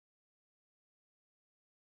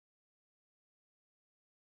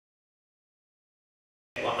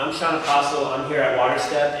Well, I'm Sean Apostle. I'm here at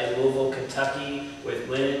WaterStep in Louisville, Kentucky with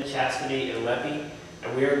Lynn, Chastity, and Leppy,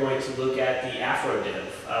 and we are going to look at the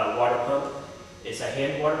Afridev water pump. It's a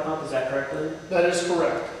hand water pump, is that correct, Lynn? That is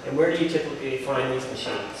correct. And where do you typically find these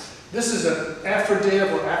machines? This is an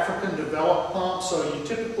Afridev or African developed pump, so you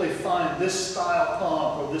typically find this style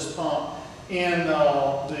pump or this pump in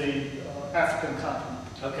the African continent.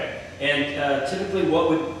 Okay, and typically what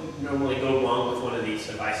would normally go wrong with one of these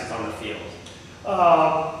devices on the field?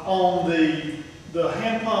 On the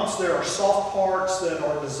hand pumps, there are soft parts that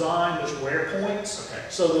are designed as wear points. Okay.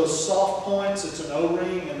 So those soft points, it's an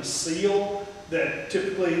O-ring and a seal that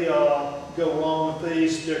typically go wrong with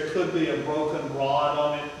these. There could be a broken rod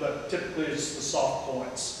on it, but typically it's the soft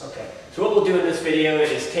points. Okay. So what we'll do in this video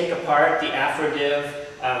is take apart the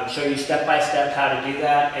Afridev, show you step by step how to do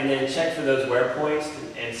that, and then check for those wear points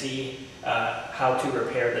and see how to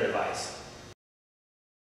repair the device.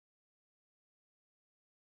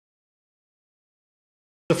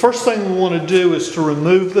 The first thing we want to do is to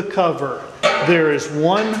remove the cover. There is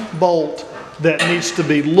one bolt that needs to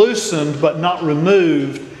be loosened but not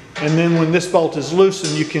removed, and then when this bolt is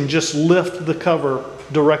loosened you can just lift the cover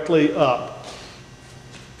directly up.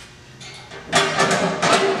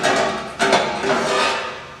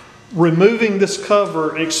 Removing this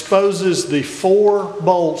cover exposes the 4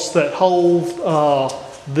 bolts that hold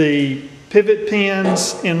the pivot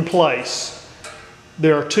pins in place.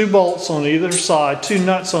 There are 2 bolts on either side, 2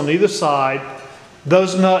 nuts on either side.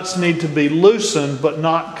 Those nuts need to be loosened but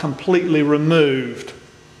not completely removed.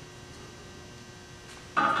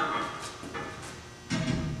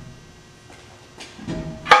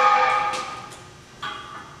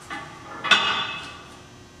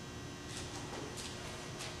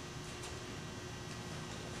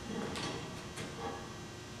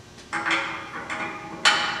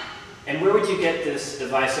 And where would you get this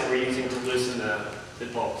device that we're using to loosen the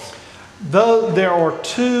bolts? Though there are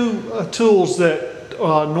 2 tools that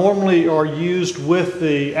normally are used with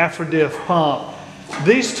the Afridev pump,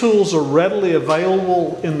 these tools are readily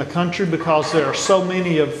available in the country because there are so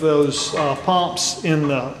many of those pumps in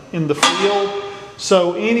the field.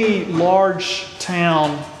 So any large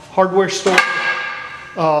town hardware store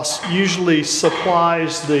usually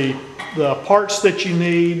supplies the parts that you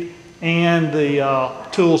need and the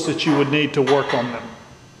tools that you would need to work on them.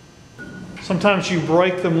 Sometimes you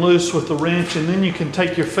break them loose with the wrench, and then you can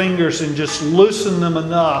take your fingers and just loosen them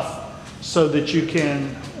enough so that you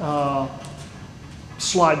can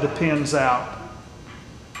slide the pins out.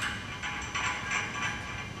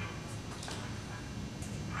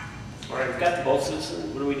 All right, we've got the bolts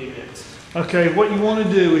loosened. What do we do next? Okay, what you want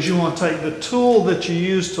to do is you want to take the tool that you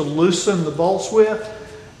use to loosen the bolts with,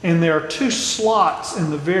 and there are 2 slots in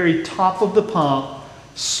the very top of the pump.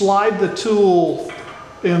 Slide the tool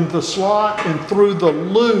in the slot and through the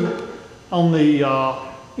loop on the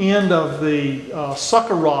end of the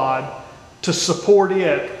sucker rod to support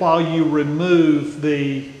it while you remove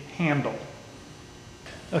the handle.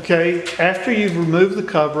 Okay, after you've removed the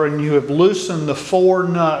cover and you have loosened the 4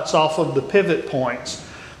 nuts off of the pivot points,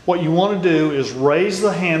 what you want to do is raise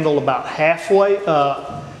the handle about halfway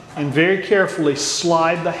up and very carefully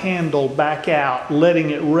slide the handle back out,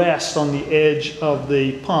 letting it rest on the edge of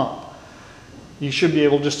the pump. You should be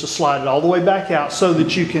able just to slide it all the way back out so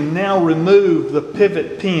that you can now remove the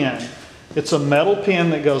pivot pin. It's a metal pin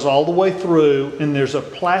that goes all the way through, and there's a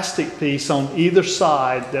plastic piece on either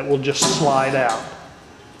side that will just slide out.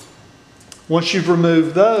 Once you've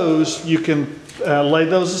removed those, you can lay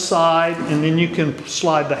those aside, and then you can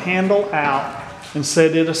slide the handle out and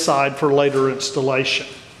set it aside for later installation.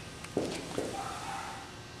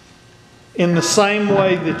 In the same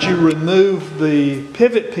way that you remove the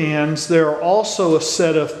pivot pins, there are also a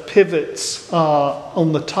set of pivots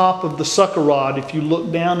on the top of the sucker rod. If you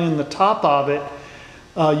look down in the top of it,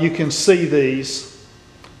 you can see these.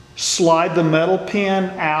 Slide the metal pin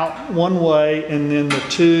out one way, and then the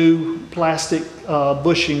 2 plastic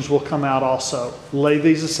bushings will come out also. Lay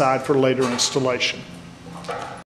these aside for later installation.